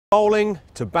Bowling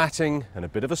to batting and a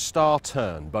bit of a star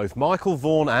turn. Both Michael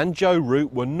Vaughan and Joe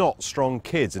Root were not strong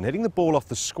kids, and hitting the ball off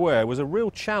the square was a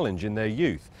real challenge in their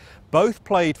youth. Both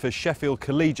played for Sheffield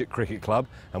Collegiate Cricket Club,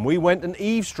 and we went and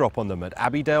eavesdropped on them at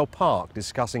Abbeydale Park,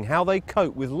 discussing how they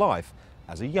cope with life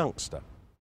as a youngster.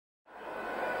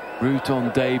 Root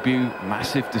on debut,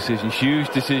 massive decision, huge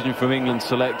decision from England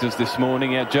selectors this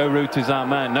morning. Yeah, Joe Root is our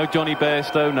man. No Johnny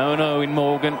Bairstow, no in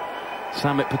Morgan.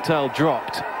 Samit Patel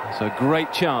dropped. So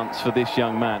great chance for this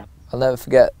young man. I'll never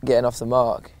forget getting off the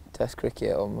mark, Test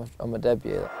cricket on my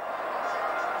debut.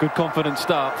 Good confident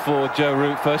start for Joe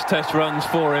Root. First Test runs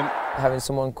for him. Having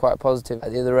someone quite positive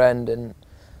at the other end and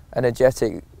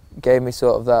energetic gave me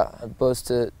sort of that buzz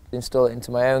to install it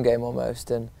into my own game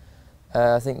almost, and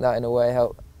I think that in a way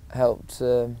helped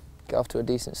get off to a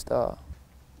decent start.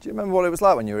 Do you remember what it was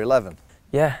like when you were 11?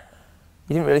 Yeah,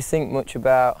 you didn't really think much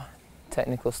about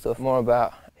technical stuff, more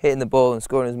about hitting the ball and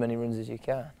scoring as many runs as you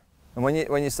can. And when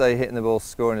you say hitting the ball,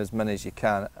 scoring as many as you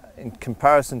can, in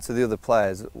comparison to the other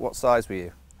players, what size were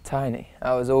you? Tiny.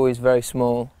 I was always very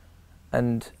small,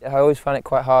 and I always found it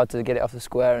quite hard to get it off the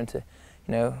square and to,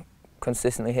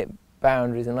 consistently hit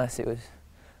boundaries unless it was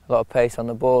a lot of pace on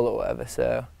the ball or whatever.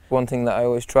 So one thing that I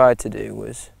always tried to do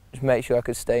was just make sure I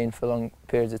could stay in for long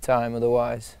periods of time.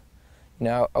 Otherwise,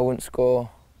 I wouldn't score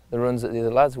the runs that the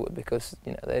other lads would, because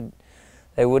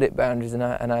they would hit boundaries and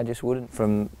I just wouldn't.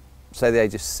 From, say, the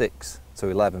age of 6 to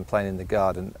 11, playing in the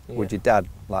garden, would your dad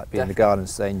be in the garden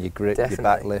saying your grip, your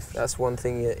back lift? That's one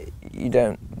thing you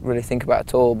don't really think about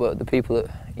at all, but the people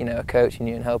that are coaching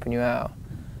you and helping you out,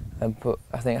 and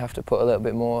I think I have to put a little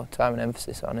bit more time and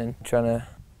emphasis on in trying to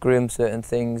groom certain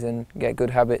things and get good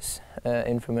habits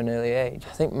in from an early age.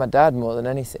 I think my dad more than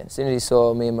anything. As soon as he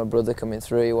saw me and my brother coming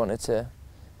through, he wanted to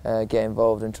get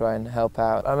involved and try and help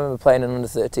out. I remember playing an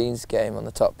under-13s game on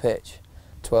the top pitch.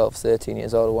 12, 13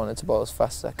 years old, I wanted to bowl as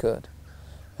fast as I could.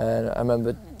 And I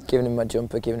remember giving him my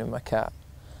jumper, giving him my cap,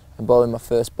 and bowling my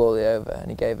first ball over,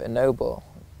 and he gave it a no ball.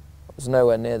 It was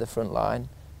nowhere near the front line.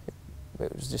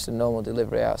 It was just a normal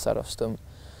delivery outside off stump.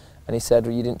 And he said,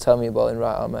 "Well, you didn't tell me you're bowling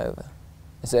right arm over."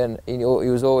 He said he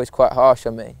was always quite harsh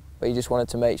on me, but he just wanted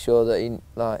to make sure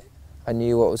that I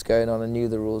knew what was going on, I knew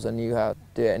the rules, I knew how to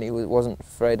do it, and he wasn't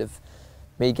afraid of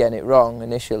me getting it wrong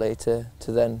initially to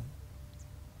then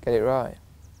get it right.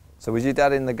 So was your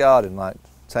dad in the garden, like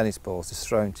tennis balls just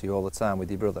thrown to you all the time with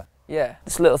your brother? Yeah,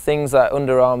 just little things like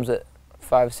underarms at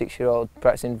 5 or 6 year old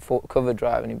practicing cover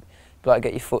drive, and he'd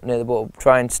get your foot near the ball,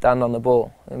 try and stand on the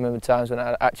ball. I remember times when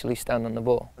I'd actually stand on the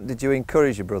ball. Did you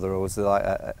encourage your brother, or was there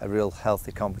a real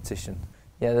healthy competition?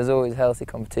 Yeah, there's always healthy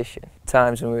competition.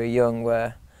 Times when we were young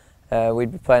where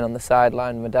we'd be playing on the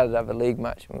sideline, and my dad would have a league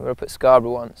match. We were up at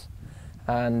Scarborough once,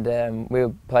 and we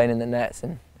were playing in the nets,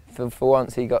 and for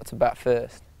once he got to bat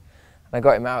first. And I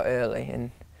got him out early,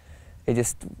 and he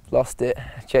just lost it,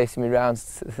 chasing me around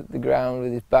the ground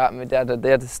with his bat. My dad, they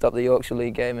had to stop the Yorkshire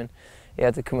League game, and he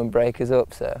had to come and break us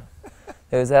up, so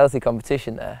there was a healthy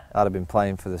competition there. I'd have been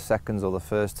playing for the seconds or the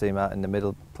first team out in the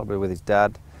middle, probably with his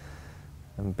dad,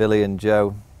 and Billy and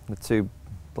Joe, the two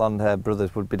blonde-haired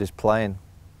brothers, would be just playing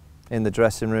in the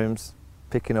dressing rooms,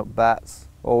 picking up bats,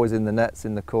 always in the nets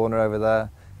in the corner over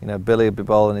there. Billy would be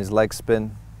bowling his leg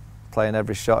spin, playing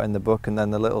every shot in the book, and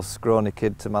then the little scrawny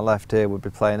kid to my left here would be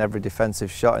playing every defensive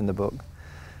shot in the book.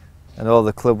 And all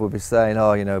the club would be saying,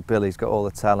 "Oh, Billy's got all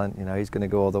the talent, he's going to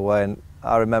go all the way." And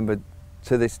I remember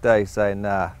to this day saying,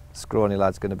 "Nah, scrawny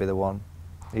lad's going to be the one.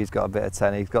 He's got a bit of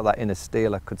tennis, he's got that inner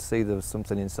steel." I could see there was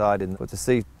something inside him. But to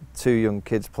see two young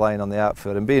kids playing on the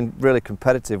outfield and being really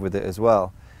competitive with it as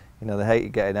well, they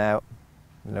hated getting out.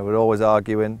 We're always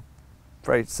arguing.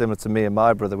 Very similar to me and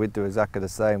my brother, we'd do exactly the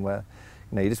same, where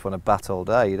you just want to bat all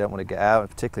day. You don't want to get out,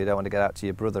 particularly you don't want to get out to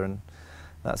your brother, and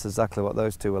that's exactly what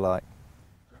those two were like.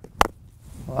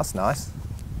 Well, that's nice.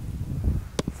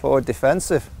 Forward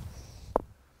defensive.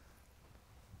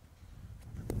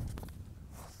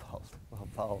 Well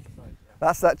bowled.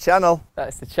 That's that channel.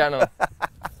 That's the channel.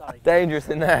 Dangerous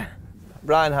in there.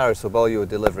 Brian Harris will bowl you a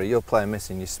delivery. You'll play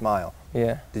missing, you smile.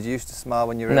 Yeah. Did you used to smile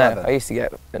when you were 11? No, I used to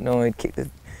get annoyed, kick the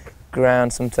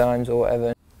ground sometimes or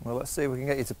whatever. Well, let's see if we can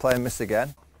get you to play and miss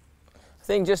again. I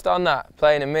think just on that,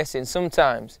 playing and missing,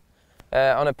 sometimes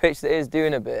on a pitch that is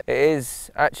doing a bit, it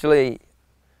is actually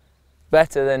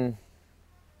better than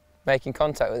making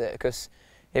contact with it, because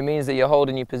it means that you're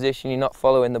holding your position, you're not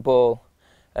following the ball,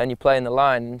 and you're playing the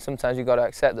line. And sometimes you've got to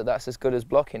accept that that's as good as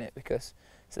blocking it, because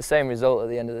it's the same result at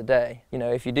the end of the day.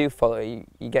 If you do follow it,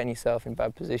 you're getting yourself in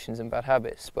bad positions and bad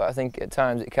habits. But I think at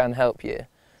times it can help you,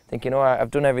 thinking, all right,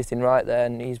 I've done everything right there,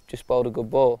 and he's just bowled a good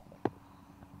ball.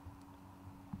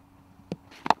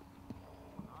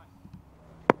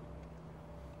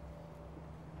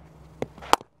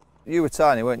 You were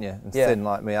tiny, weren't you? And Yeah. thin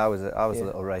like me. I was a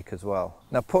little rake as well.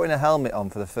 Now, putting a helmet on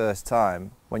for the first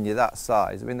time when you're that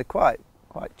size, I mean, they're quite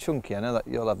chunky. I know that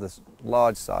you'll have this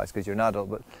large size because you're an adult,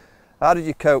 but how did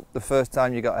you cope the first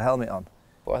time you got a helmet on?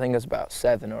 Well, I think I was about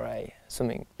 7 or 8,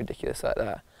 something ridiculous like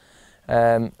that.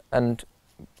 And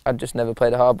I'd just never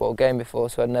played a hardball game before,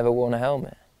 so I'd never worn a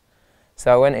helmet.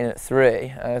 So I went in at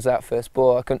 3, I was out first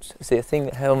ball, I couldn't see a thing,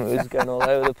 the helmet was going all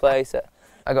over the place.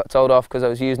 I got told off because I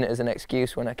was using it as an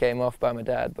excuse when I came off by my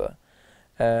dad, but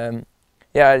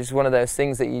yeah, it's one of those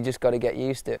things that you just got to get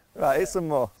used to. Right, here's some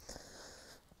more.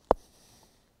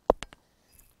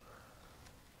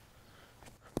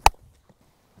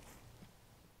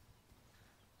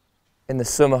 In the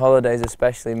summer holidays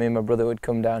especially, me and my brother would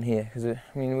come down here, because I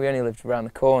mean, we only lived around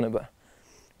the corner, but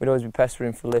we'd always be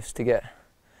pestering for lifts to get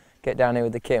down here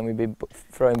with the kit, and we'd be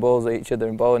throwing balls at each other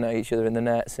and bowling at each other in the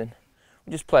nets, and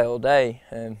we just play all day.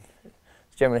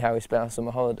 It's generally how we spent our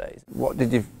summer holidays. What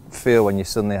did you feel when you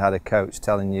suddenly had a coach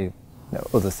telling you,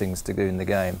 other things to do in the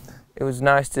game? It was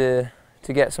nice to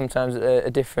get sometimes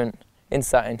a different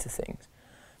insight into things,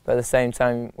 but at the same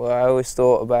time, well, I always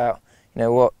thought about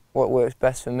what works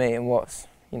best for me, and what's,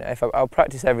 if I'll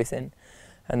practice everything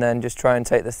and then just try and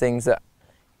take the things that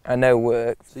I know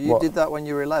work. So you did that when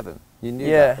you were 11? You knew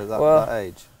that at that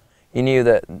age? You knew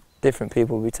that different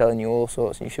people would be telling you all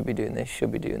sorts, and you should be doing this, you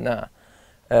should be doing that.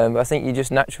 But I think you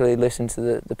just naturally listen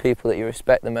to the people that you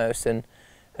respect the most, and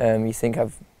you think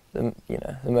have the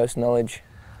most knowledge.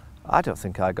 I don't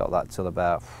think I got that till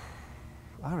about,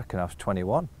 I reckon I was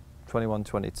 21,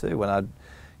 22, when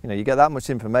you get that much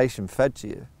information fed to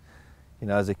you.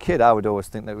 As a kid, I would always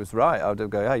think that it was right. I would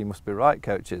go, "Hey, you must be right,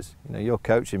 coaches. You're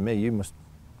coaching me. You must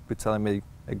be telling me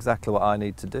exactly what I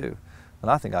need to do." And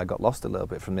I think I got lost a little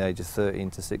bit from the age of 13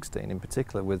 to 16, in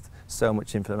particular, with so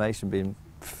much information being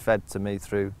fed to me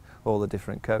through all the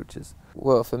different coaches.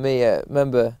 Well, for me, I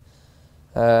remember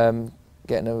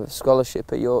getting a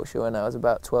scholarship at Yorkshire when I was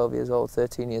about 12 years old,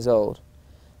 13 years old.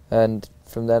 And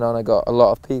from then on, I got a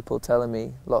lot of people telling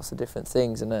me lots of different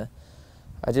things, and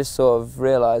I just sort of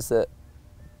realised that,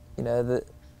 that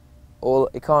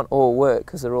it can't all work,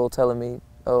 because they're all telling me,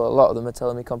 a lot of them are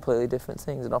telling me completely different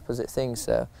things and opposite things.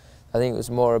 So I think it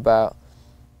was more about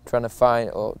trying to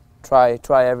find or try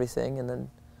everything, and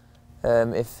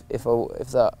then if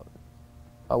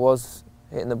I was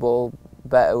hitting the ball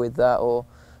better with that, or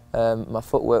my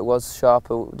footwork was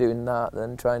sharper doing that,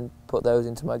 then try and put those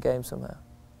into my game somehow.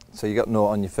 So you got 0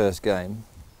 on your first game.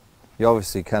 You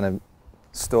obviously kind of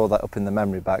store that up in the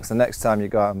memory banks. The next time you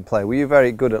go out and play, were you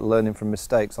very good at learning from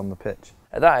mistakes on the pitch?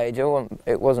 At that age,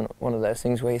 it wasn't one of those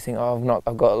things where you think, oh,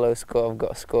 I've got a low score, I've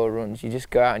got to score runs. You just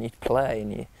go out and you play,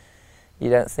 and you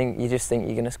just think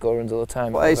you're going to score runs all the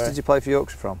time. What age did you play for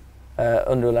Yorkshire from?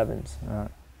 Under 11s.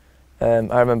 Right.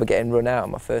 I remember getting run out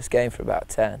on my first game for about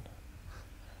 10.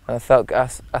 And I thought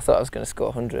I was going to score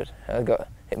 100. I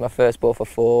hit my first ball for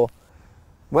 4.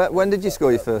 When did you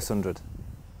score your first 100?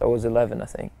 I was 11, I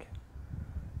think.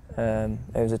 It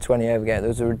was a 20 over game. There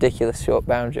was a ridiculous short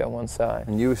boundary on one side.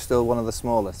 And you were still one of the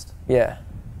smallest? Yeah.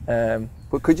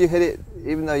 But could you hit it,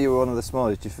 even though you were one of the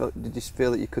smallest, did you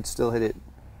feel that you could still hit it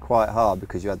quite hard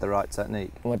because you had the right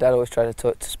technique? My dad always tried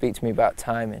to speak to me about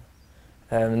timing,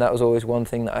 and that was always one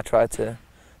thing that I tried to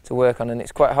work on, and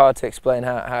it's quite hard to explain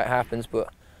how it happens, but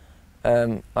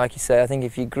like you say, I think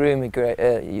if you groom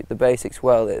the basics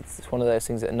well, it's one of those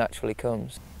things that naturally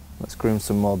comes. Let's groom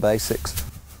some more basics.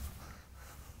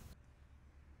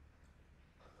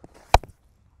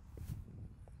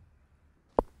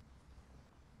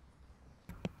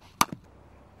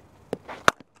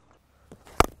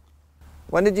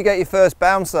 When did you get your first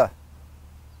bouncer?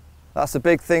 That's a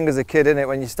big thing as a kid, isn't it,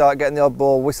 when you start getting the odd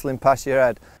ball whistling past your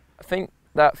head? I think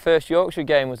that first Yorkshire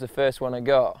game was the first one I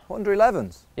got. Under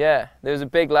 11s? Yeah, there was a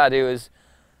big lad who was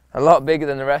a lot bigger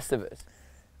than the rest of us.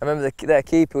 I remember their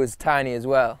keeper was tiny as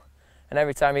well, and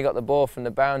every time he got the ball from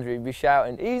the boundary, he'd be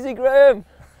shouting, "Easy, Graham!"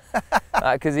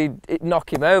 Because he'd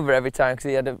knock him over every time, because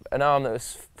he had an arm that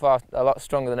was a lot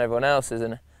stronger than everyone else's.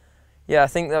 And yeah, I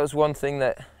think that was one thing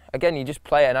that, again, you just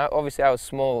play it, and obviously I was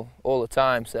small all the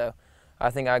time, so I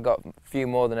think I got a few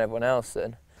more than everyone else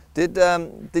then.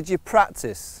 Did you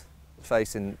practice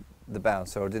facing the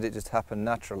bouncer, or did it just happen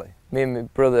naturally? Me and my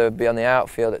brother would be on the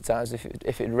outfield at times.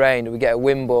 If it rained, we'd get a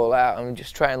wind ball out and we'd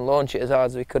just try and launch it as hard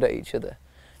as we could at each other.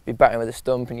 Be batting with a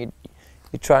stump, and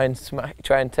you'd try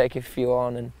and take a few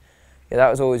on, and yeah, that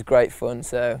was always great fun.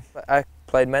 So I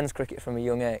played men's cricket from a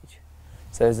young age.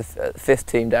 So there's the 5th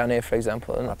team down here, for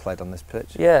example. And I played on this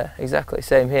pitch. Yeah, exactly.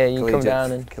 Same here. You come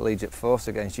down and collegiate force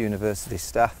against university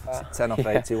staff. 10 off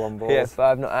 81 balls. Yeah,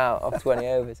 5 not out off 20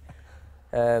 overs.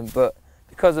 But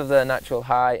because of their natural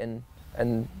height and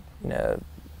you know,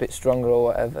 a bit stronger or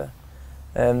whatever,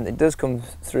 it does come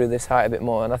through this height a bit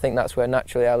more, and I think that's where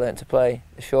naturally I learnt to play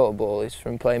the shorter ball, is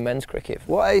from playing men's cricket.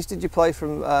 What age did you play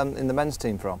from in the men's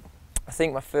team from? I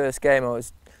think my first game I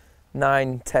was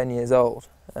 9, 10 years old.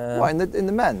 What, in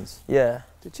the men's? Yeah.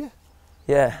 Did you?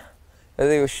 Yeah.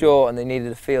 They were short and they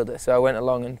needed a fielder, so I went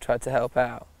along and tried to help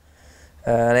out.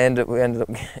 And I ended up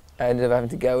having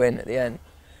to go in at the end.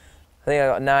 I think I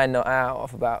got 9 not out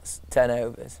off about 10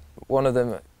 overs. One of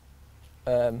them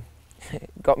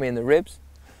got me in the ribs.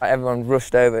 Everyone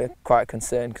rushed over, quite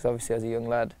concerned, because obviously I was a young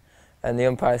lad. And the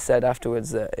umpire said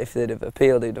afterwards that if they'd have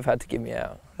appealed, he'd have had to give me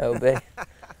out. LB.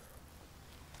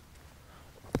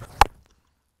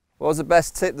 What was the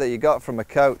best tip that you got from a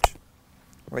coach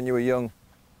when you were young?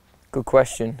 Good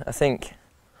question. I think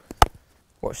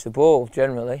watch the ball,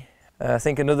 generally. I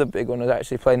think another big one was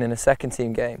actually playing in a second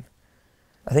team game.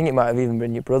 I think it might have even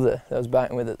been your brother that I was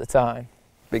batting with at the time.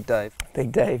 Big Dave.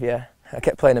 Big Dave, yeah. I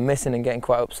kept playing and missing and getting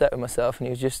quite upset with myself, and he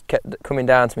was just kept coming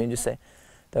down to me and just saying,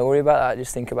 "Don't worry about that,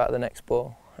 just think about the next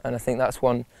ball." And I think that's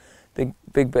one big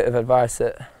bit of advice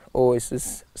that always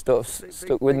has sort of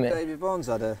stuck with me. Big Davey Vaughan's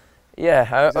had a...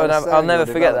 Yeah, I'll never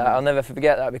forget that. I'll never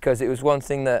forget that, because it was one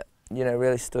thing that, you know,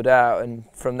 really stood out, and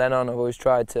from then on I've always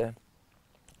tried to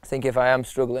think, if I am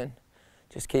struggling,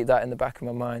 just keep that in the back of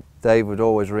my mind. Dave would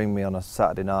always ring me on a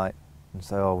Saturday night and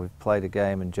say, "Oh, we've played a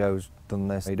game and Joe's done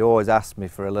this." He'd always ask me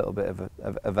for a little bit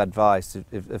of advice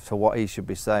for what he should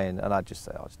be saying, and I'd just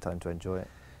say, "I'll just tell him to enjoy it."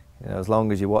 You know, as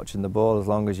long as you're watching the ball, as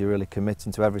long as you're really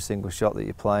committing to every single shot that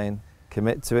you're playing,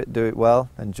 commit to it, do it well,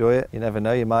 enjoy it. You never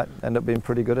know, you might end up being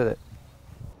pretty good at it.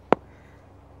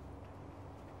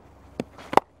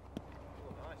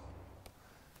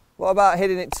 What about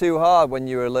hitting it too hard when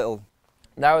you were little?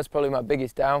 That was probably my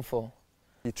biggest downfall.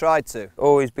 You tried to?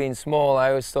 Always being small, I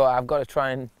always thought I've got to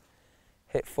try and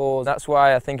hit fours. That's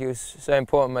why I think it was so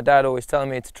important. My dad always telling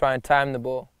me to try and time the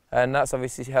ball, and that's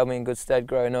obviously held me in good stead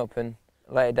growing up, and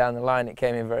later down the line it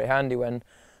came in very handy when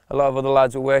a lot of other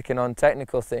lads were working on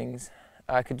technical things.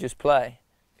 I could just play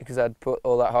because I'd put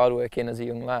all that hard work in as a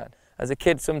young lad. As a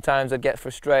kid sometimes I'd get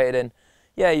frustrated, and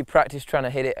yeah, you practice trying to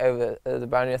hit it over the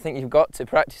boundary. I think you've got to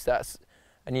practice that,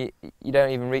 and you don't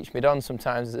even reach mid-on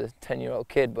sometimes as a 10-year-old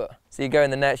kid. But so you go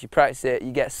in the nets, you practice it,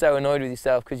 you get so annoyed with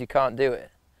yourself because you can't do it,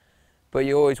 but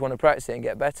you always want to practice it and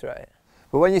get better at it.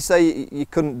 But when you say you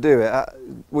couldn't do it,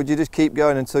 would you just keep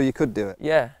going until you could do it?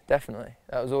 Yeah, definitely.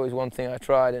 That was always one thing I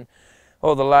tried, and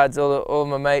all the lads, all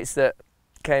my mates that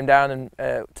came down and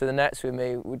to the nets with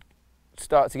me would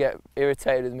start to get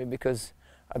irritated with me because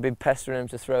I'd been pestering them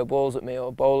to throw balls at me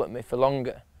or bowl at me for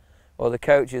longer. Or the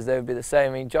coaches, they would be the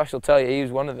same. I mean, Josh will tell you he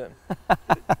was one of them.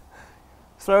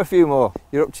 Throw a few more.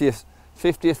 You're up to your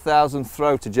 50,000th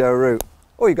throw to Joe Root.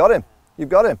 Oh, you got him. You've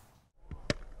got him.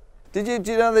 Do you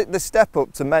know the step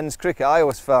up to men's cricket? I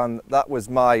always found that was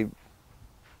my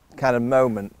kind of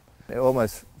moment. It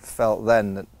almost felt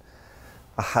then that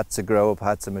I had to grow up, I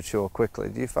had to mature quickly.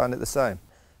 Do you find it the same?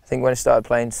 I think when I started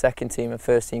playing second team and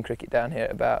first team cricket down here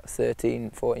at about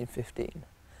 13, 14, 15,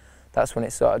 that's when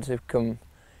it started to become,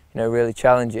 you know, really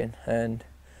challenging. And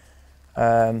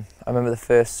I remember the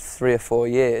first 3 or 4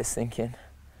 years thinking,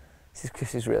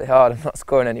 this is really hard, I'm not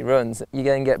scoring any runs. You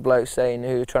then get blokes saying,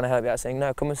 who are trying to help you out, saying,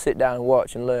 no, come and sit down and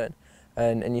watch and learn.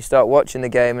 And you start watching the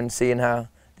game and seeing how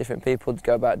different people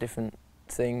go about different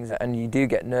things, and you do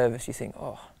get nervous. You think,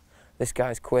 oh, this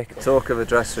guy's quick. Talk of a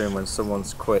dressing room when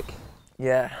someone's quick.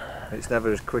 Yeah. It's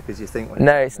never as quick as you think.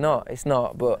 No, it's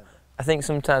not, but I think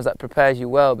sometimes that prepares you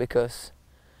well, because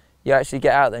you actually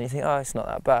get out there and you think, oh, it's not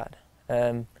that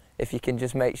bad. If you can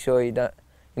just make sure you're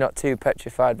not too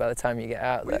petrified by the time you get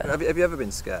out there. Have you ever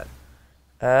been scared?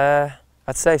 I'd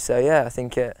say so, yeah. I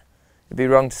think it'd be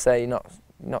wrong to say you're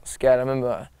not scared. I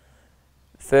remember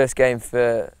first game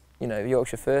for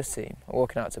Yorkshire first team,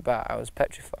 walking out to bat, I was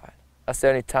petrified. That's the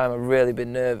only time I've really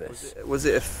been nervous. Was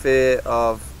it a fear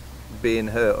of being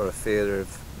hurt or a fear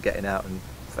of getting out and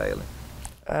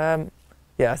failing?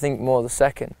 Yeah, I think more the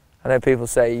second. I know people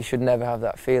say you should never have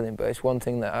that feeling, but it's one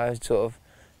thing that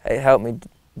it helped me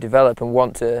develop and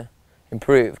want to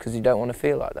improve, because you don't want to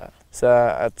feel like that. So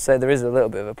I'd say there is a little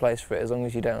bit of a place for it, as long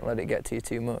as you don't let it get to you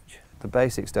too much. The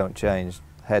basics don't change.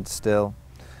 Head still,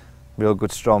 real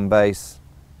good strong base,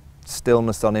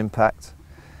 stillness on impact.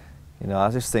 I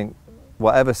just think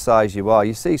whatever size you are,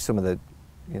 you see some of the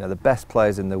best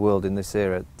players in the world in this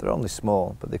era, they're only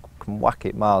small, but they can whack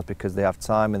it miles because they have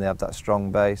time and they have that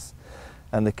strong base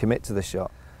and they commit to the shot.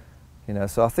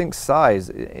 So I think size,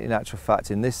 in actual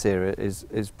fact, in this era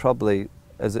is probably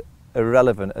as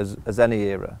irrelevant as any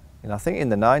era. I think in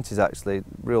the 90s, actually,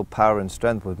 real power and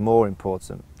strength was more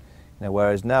important. You know,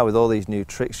 whereas now with all these new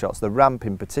trick shots, the ramp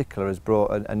in particular has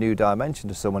brought a new dimension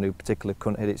to someone who particularly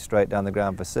couldn't hit it straight down the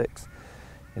ground for 6.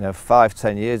 You know,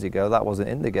 5–10 years ago, that wasn't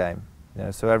in the game. You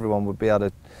know, so everyone would be able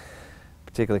to,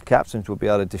 particularly captains, would be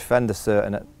able to defend a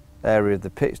certain area of the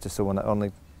pitch to someone that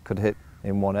only could hit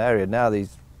in one area. Now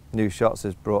these new shots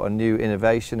has brought a new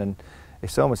innovation, and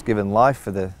it's almost given life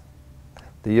for the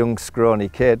young scrawny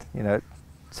kid. You know,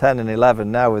 10 and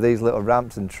 11 now with these little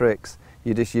ramps and tricks,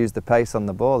 you just use the pace on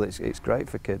the ball. It's great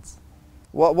for kids.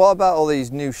 What about all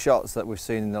these new shots that we've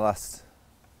seen in the last,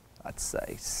 I'd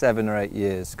say, 7 or 8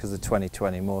 years, because of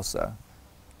 2020 more so?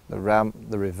 The ramp,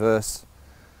 the reverse.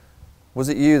 Was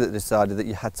it you that decided that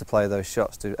you had to play those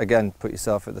shots to, again, put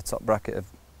yourself at the top bracket of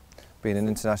being an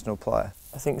international player?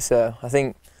 I think so. I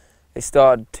think it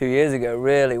started 2 years ago,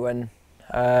 really, when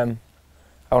I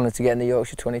wanted to get in the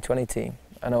Yorkshire 2020 team.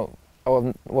 And I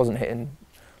wasn't hitting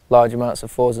large amounts of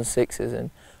 4s and 6s, and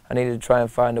I needed to try and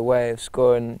find a way of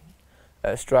scoring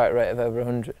at a strike rate of over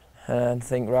 100. And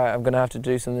think, right, I'm going to have to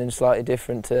do something slightly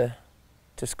different to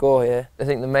score here. I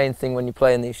think the main thing when you're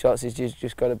playing these shots is you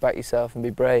just got to back yourself and be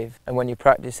brave. And when you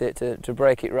practice it, to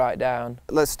break it right down.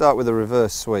 Let's start with a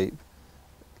reverse sweep.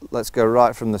 Let's go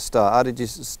right from the start. How did you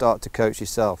start to coach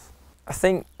yourself? I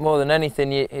think more than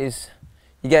anything is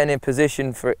you get in a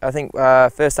position for, I think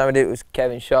first time I did it was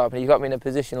Kevin Sharp, and he got me in a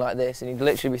position like this, and he'd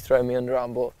literally be throwing me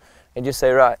underarm ball and just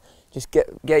say, right, just get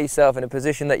yourself in a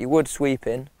position that you would sweep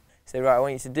in. Say, right, I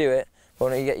want you to do it, but I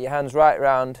want you to get your hands right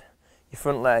round your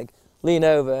front leg, lean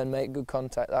over and make good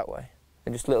contact that way.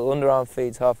 And just little underarm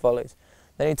feeds, half volleys.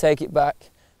 Then you take it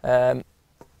back and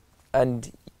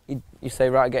you say,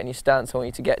 right, get in your stance, I want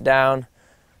you to get down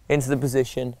into the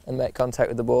position and make contact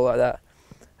with the ball like that.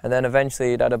 And then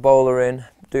eventually you'd add a bowler in,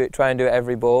 try and do it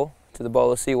every ball to the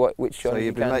bowler, see which shot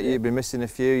you can do. You'd be missing a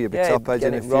few, you'd be top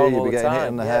edging a few, you'd be getting hit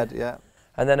on the head, yeah.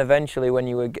 And then eventually when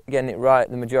you were getting it right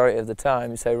the majority of the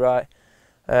time, you say, right,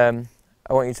 I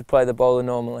want you to play the bowler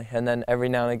normally, and then every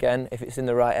now and again, if it's in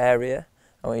the right area,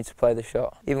 I want you to play the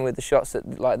shot. Even with the shots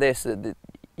like this,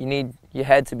 you need your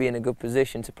head to be in a good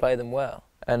position to play them well.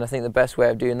 And I think the best way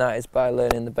of doing that is by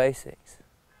learning the basics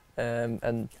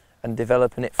and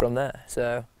developing it from there.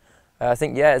 So I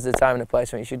think, yeah, there's a time and a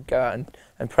place when you should go out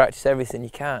and practice everything you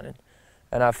can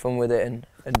and have fun with it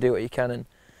and do what you can.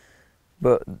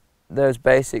 But those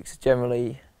basics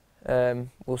generally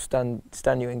will stand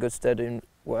you in good stead in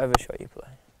whatever shot you play.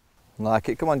 Like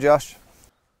it. Come on, Josh.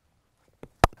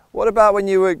 What about when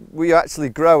you were actually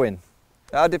growing?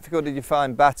 How difficult did you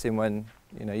find batting when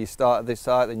you start at this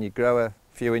height, then you grow a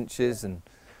few inches, and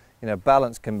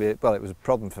balance can be, well, it was a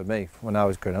problem for me when I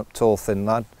was growing up. Tall, thin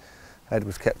lad. Head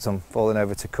was kept on falling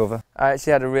over to cover. I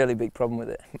actually had a really big problem with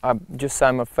it. I just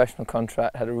signed my professional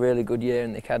contract, had a really good year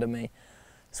in the academy,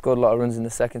 scored a lot of runs in the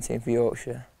second team for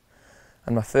Yorkshire.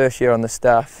 And my first year on the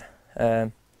staff,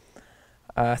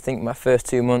 I think my first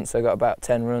 2 months I got about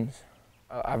 10 runs,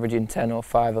 averaging 10 or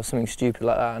 5 or something stupid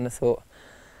like that, and I thought,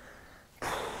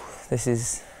 this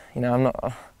is, I'm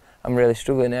really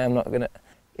struggling here. I'm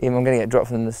going to get dropped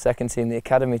from the second team, the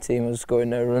academy team. I was scoring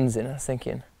no runs in. I was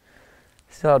thinking,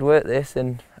 it's hard work this,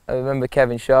 and I remember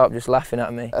Kevin Sharp just laughing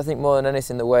at me. I think more than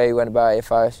anything the way he went about it,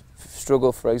 if I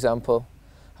struggle, for example,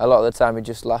 a lot of the time he'd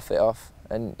just laugh it off,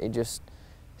 and he'd just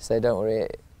say, don't worry,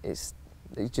 he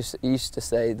used to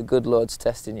say, the good Lord's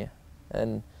testing you.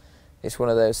 And it's one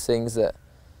of those things that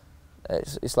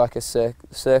it's like a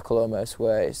circle almost,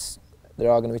 where there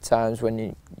are going to be times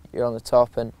when you're on the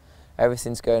top and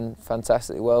everything's going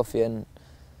fantastically well for you, and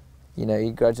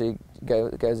you gradually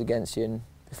it goes against you, and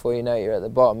before you know it, you're at the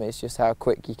bottom. It's just how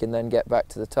quick you can then get back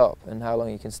to the top and how long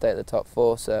you can stay at the top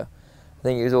for. So I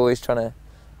think he was always trying to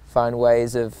find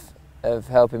ways of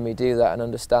helping me do that and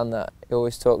understand that. He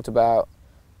always talked about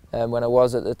when I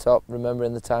was at the top,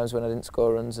 remembering the times when I didn't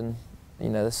score runs, and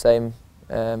the same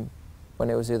when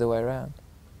it was the other way around.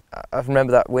 I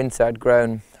remember that winter I'd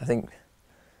grown, I think,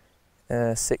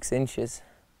 6 inches,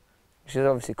 which is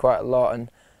obviously quite a lot, and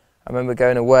I remember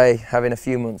going away, having a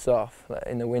few months off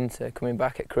in the winter, coming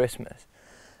back at Christmas,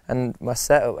 and my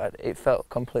setup, it felt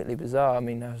completely bizarre. I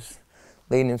mean, I was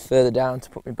leaning further down to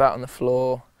put my bat on the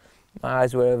floor, my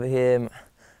eyes were over here,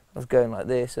 I was going like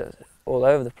this, all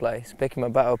over the place, picking my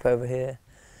bat up over here,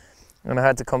 and I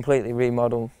had to completely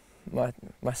remodel my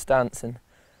stance and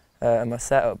my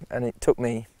setup, and it took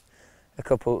me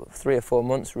 3 or 4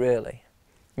 months really.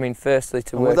 I mean, firstly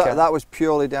to work out. That was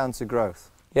purely down to growth?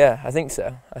 Yeah, I think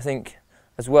so. I think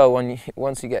as well,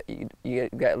 once you get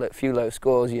a few low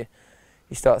scores, you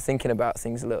start thinking about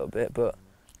things a little bit, but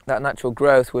that natural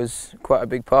growth was quite a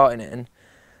big part in it. And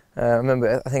I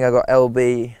remember, I think I got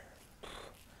LB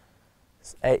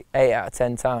 8 out of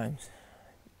 10 times.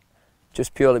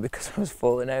 just purely because I was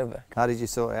falling over. How did you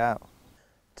sort it out?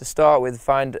 To start with,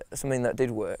 find something that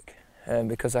did work,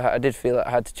 because I did feel that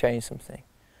I had to change something.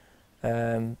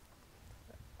 And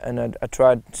I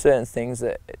tried certain things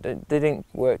that didn't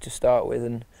work to start with,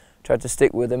 and tried to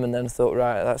stick with them, and then thought,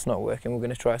 right, that's not working, we're going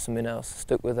to try something else.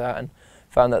 Stuck with that and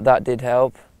found that that did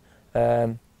help.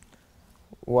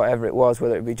 Whatever it was,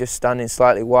 whether it be just standing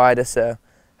slightly wider, so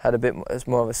had a bit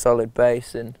more of a solid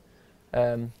base, and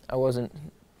I wasn't,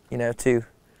 you know, too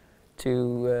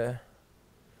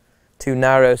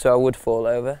narrow, so I would fall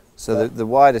over. So the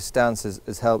wider stance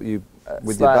has helped you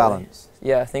with slightly. your balance?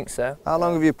 Yeah, I think so. How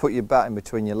long have you put your bat in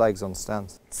between your legs on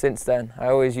stance? Since then. I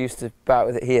always used to bat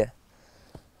with it here,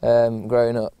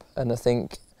 growing up, and I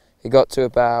think it got to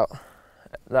about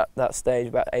that stage,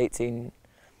 about 18,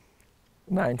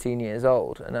 19 years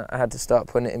old, and I had to start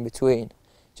putting it in between,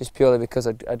 just purely because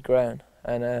I'd grown,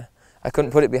 and I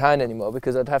couldn't put it behind anymore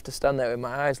because I'd have to stand there with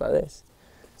my eyes like this.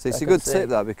 So it's a good tip,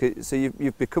 that, because so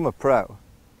you've become a pro,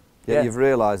 yet yeah. You've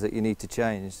realised that you need to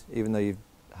change, even though you've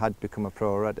had become a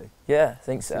pro already. Yeah, I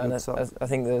think so. And I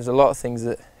think there's a lot of things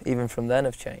that even from then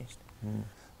have changed. Mm.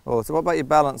 Well, so what about your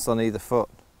balance on either foot?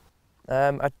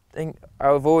 I think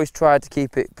I've always tried to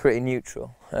keep it pretty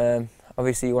neutral.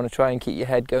 Obviously you want to try and keep your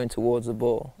head going towards the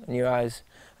ball and your eyes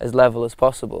as level as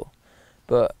possible.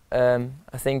 But I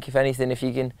think if anything, if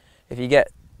you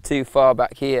get too far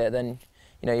back here, then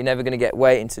you know you're never going to get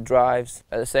weight into drives.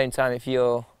 At the same time, if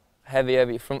you're heavy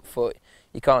over your front foot,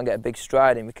 you can't get a big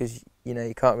stride in because you know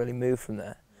you can't really move from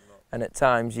there. And at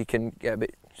times you can get a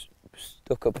bit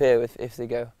stuck up here if they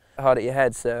go hard at your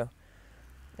head. So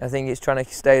I think it's trying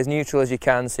to stay as neutral as you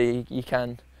can, so you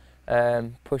can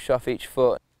push off each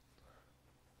foot.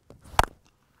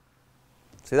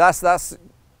 See, that's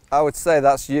I would say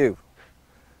that's you.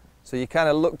 So you kind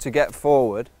of look to get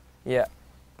forward. Yeah.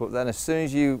 But then as soon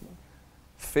as you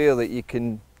feel that you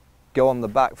can go on the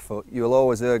back foot, you'll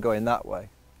always err going that way.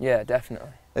 Yeah, definitely.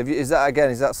 Is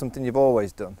that something you've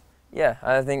always done? Yeah,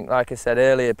 I think, like I said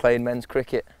earlier, playing men's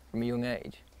cricket from a young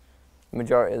age, the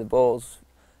majority of the balls,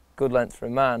 good length for a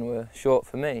man, were short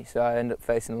for me, so I ended up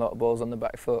facing a lot of balls on the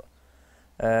back foot.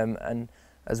 And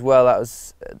as well, that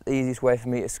was the easiest way for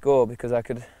me to score because I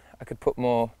could put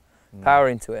more power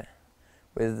into it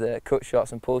with cut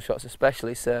shots and pull shots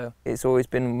especially, so it's always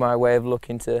been my way of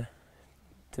looking to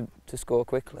score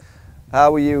quickly.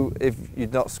 How were you if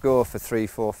you'd not score for 3,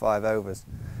 4, 5 overs?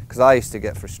 Because I used to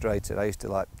get frustrated. I used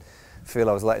to feel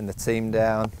I was letting the team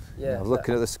down. Yeah, I was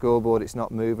looking at the scoreboard, it's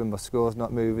not moving, my score's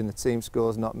not moving, the team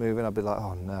score's not moving. I'd be like,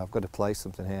 oh no, I've got to play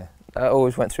something here. That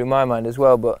always went through my mind as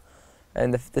well, but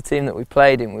the team that we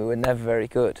played in, we were never very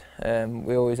good.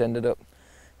 We always ended up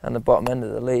on the bottom end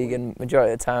of the league, and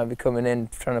majority of the time I'd be coming in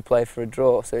trying to play for a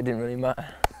draw, so it didn't really matter.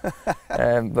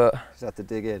 But just had to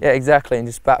dig in. Yeah, exactly, and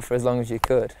just bat for as long as you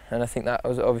could. And I think that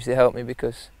was obviously helped me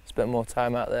because I spent more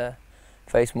time out there,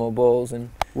 faced more balls. And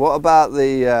what about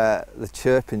the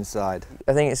chirping side?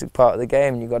 I think it's a part of the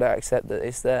game, and you've got to accept that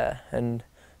it's there. And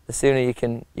the sooner you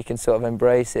can sort of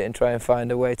embrace it and try and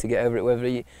find a way to get over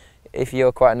it. If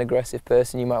you're quite an aggressive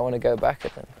person, you might want to go back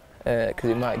at them because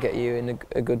it might get you in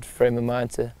a good frame of mind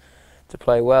to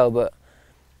play well. But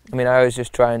I mean, I always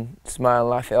just try and smile and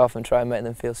laugh it off and try and make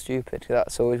them feel stupid, because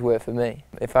that's always worked for me.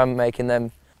 If I'm making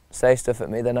them say stuff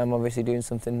at me, then I'm obviously doing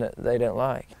something that they don't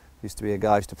like. Used to be a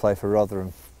guy who used to play for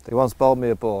Rotherham. He once bowled me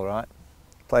a ball, right?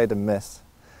 Played and missed.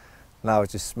 And I was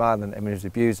just smiling at him and he was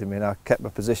abusing me, and I kept my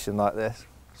position like this,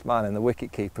 smiling. The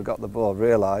wicket keeper got the ball,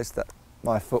 realised that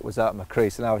my foot was out of my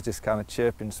crease, and I was just kind of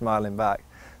chirping, smiling back.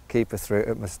 Keeper threw it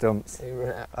at my stumps.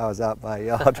 I was out by a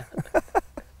yard.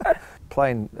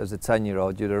 Playing as a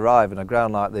 10-year-old, you'd arrive on a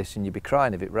ground like this and you'd be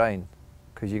crying if it rained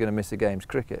because you're going to miss a game's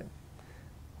cricket.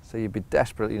 So you'd be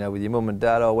desperate, you know, with your mum and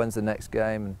dad, oh, when's the next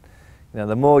game? And you know,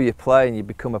 the more you play and you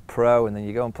become a pro, and then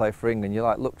you go and play for England, you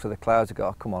look to the clouds and go,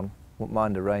 oh, come on, won't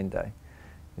mind a rain day.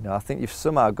 You know, I think you've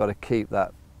somehow got to keep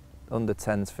that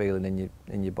under-10s feeling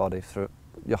in your body through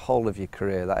your whole of your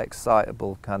career, that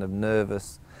excitable kind of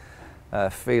nervous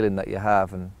feeling that you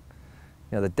have, and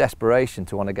you know, the desperation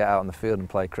to want to get out on the field and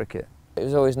play cricket. It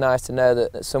was always nice to know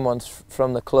that someone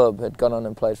from the club had gone on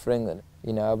and played for England.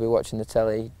 You know, I'll be watching the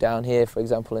telly down here, for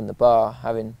example, in the bar,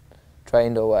 having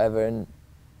trained or whatever, and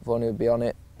Vaughan would be on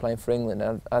it playing for England,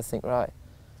 and I'd think, right,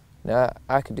 you know,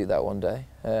 I could do that one day.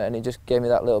 And it just gave me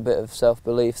that little bit of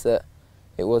self-belief that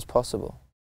it was possible.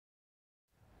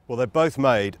 Well, they both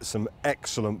made some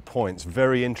excellent points.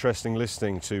 Very interesting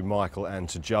listening to Michael and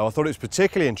to Joe. I thought it was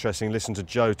particularly interesting listening to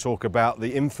Joe talk about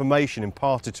the information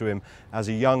imparted to him as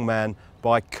a young man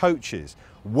by coaches.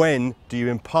 When do you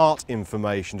impart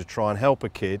information to try and help a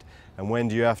kid, and when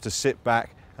do you have to sit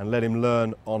back and let him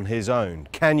learn on his own?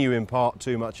 Can you impart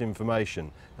too much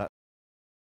information?